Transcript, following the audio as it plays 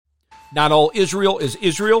Not all Israel is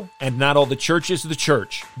Israel, and not all the church is the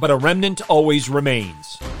church, but a remnant always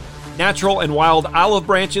remains. Natural and wild olive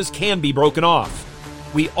branches can be broken off.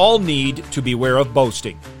 We all need to beware of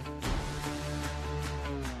boasting.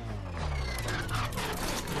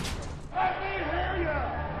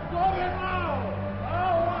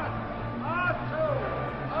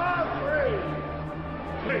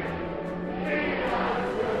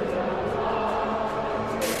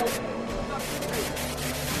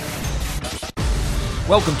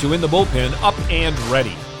 Welcome to In the Bullpen, Up and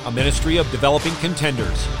Ready, a ministry of developing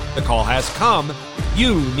contenders. The call has come.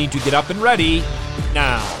 You need to get up and ready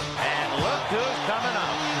now. And look who's coming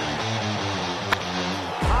up.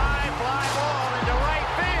 High fly ball into right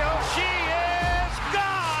field. She is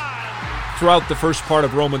gone. Throughout the first part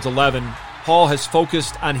of Romans 11, Paul has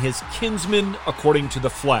focused on his kinsmen according to the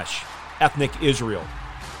flesh, ethnic Israel.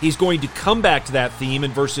 He's going to come back to that theme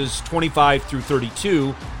in verses 25 through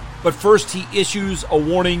 32, but first he issues a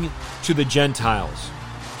warning to the Gentiles.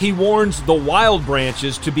 He warns the wild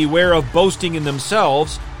branches to beware of boasting in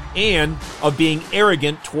themselves and of being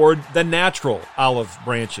arrogant toward the natural olive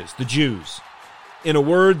branches, the Jews. In a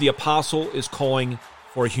word, the apostle is calling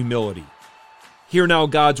for humility. Hear now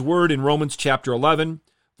God's word in Romans chapter 11,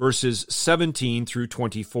 verses 17 through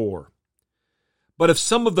 24. But if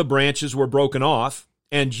some of the branches were broken off,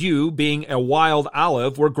 and you, being a wild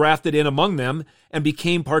olive, were grafted in among them, and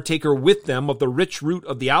became partaker with them of the rich root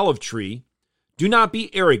of the olive tree, do not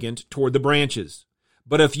be arrogant toward the branches.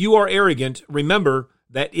 But if you are arrogant, remember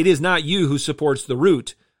that it is not you who supports the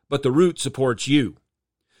root, but the root supports you.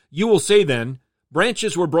 You will say then,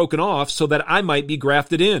 branches were broken off so that I might be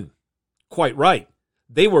grafted in. Quite right.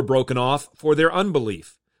 They were broken off for their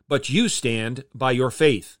unbelief, but you stand by your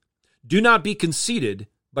faith. Do not be conceited,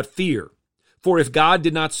 but fear. For if God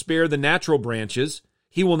did not spare the natural branches,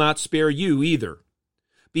 he will not spare you either.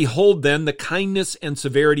 Behold then the kindness and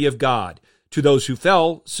severity of God. To those who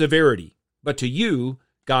fell, severity, but to you,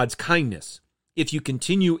 God's kindness, if you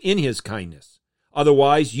continue in his kindness.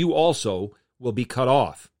 Otherwise, you also will be cut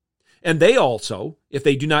off. And they also, if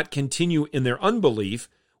they do not continue in their unbelief,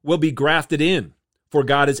 will be grafted in, for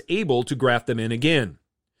God is able to graft them in again.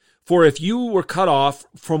 For if you were cut off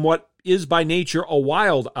from what is by nature a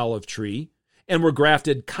wild olive tree, and were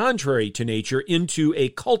grafted contrary to nature into a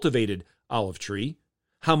cultivated olive tree,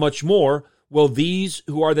 how much more will these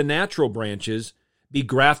who are the natural branches be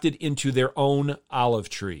grafted into their own olive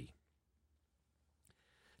tree?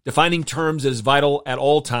 Defining terms is vital at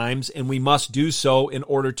all times, and we must do so in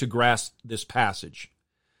order to grasp this passage.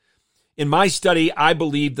 In my study, I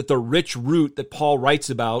believe that the rich root that Paul writes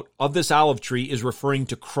about of this olive tree is referring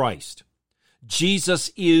to Christ. Jesus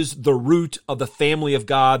is the root of the family of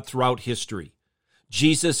God throughout history.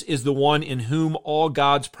 Jesus is the one in whom all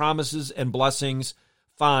God's promises and blessings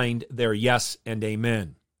find their yes and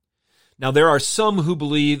amen. Now, there are some who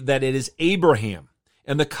believe that it is Abraham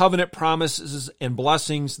and the covenant promises and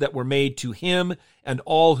blessings that were made to him and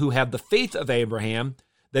all who have the faith of Abraham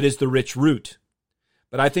that is the rich root.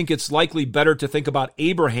 But I think it's likely better to think about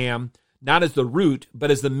Abraham not as the root,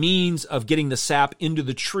 but as the means of getting the sap into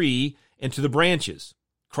the tree and to the branches,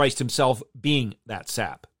 Christ himself being that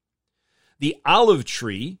sap. The olive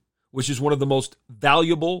tree, which is one of the most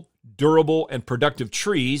valuable, durable, and productive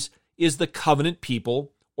trees, is the covenant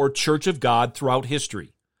people or church of God throughout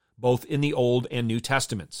history, both in the Old and New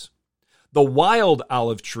Testaments. The wild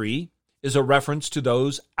olive tree is a reference to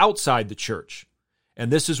those outside the church, and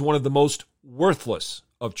this is one of the most worthless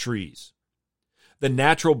of trees. The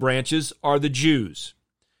natural branches are the Jews,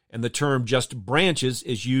 and the term just branches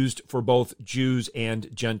is used for both Jews and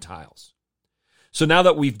Gentiles. So now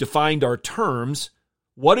that we've defined our terms,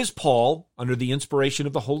 what is Paul, under the inspiration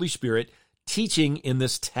of the Holy Spirit, teaching in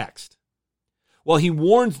this text? Well, he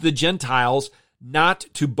warns the Gentiles not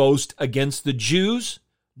to boast against the Jews,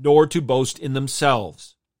 nor to boast in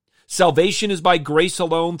themselves. Salvation is by grace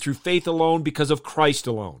alone, through faith alone, because of Christ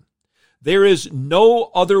alone. There is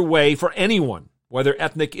no other way for anyone, whether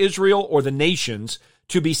ethnic Israel or the nations,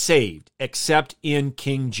 to be saved, except in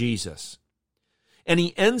King Jesus. And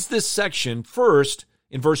he ends this section first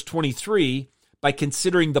in verse 23 by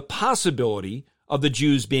considering the possibility of the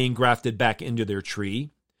Jews being grafted back into their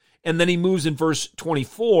tree. And then he moves in verse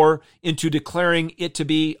 24 into declaring it to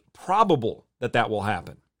be probable that that will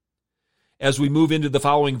happen. As we move into the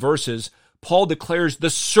following verses, Paul declares the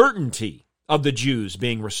certainty of the Jews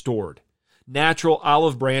being restored. Natural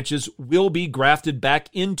olive branches will be grafted back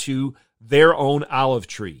into their own olive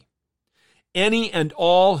tree. Any and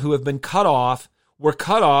all who have been cut off were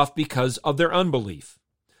cut off because of their unbelief.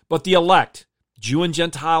 But the elect, Jew and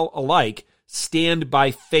Gentile alike, stand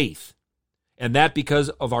by faith. and that because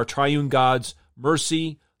of our triune God's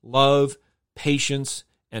mercy, love, patience,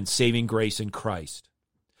 and saving grace in Christ.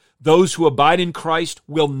 Those who abide in Christ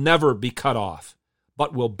will never be cut off,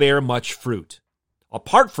 but will bear much fruit.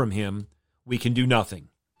 Apart from him, we can do nothing.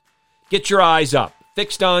 Get your eyes up,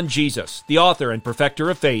 fixed on Jesus, the author and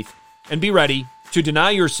perfecter of faith, and be ready to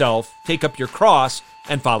deny yourself, take up your cross,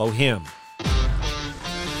 and follow him.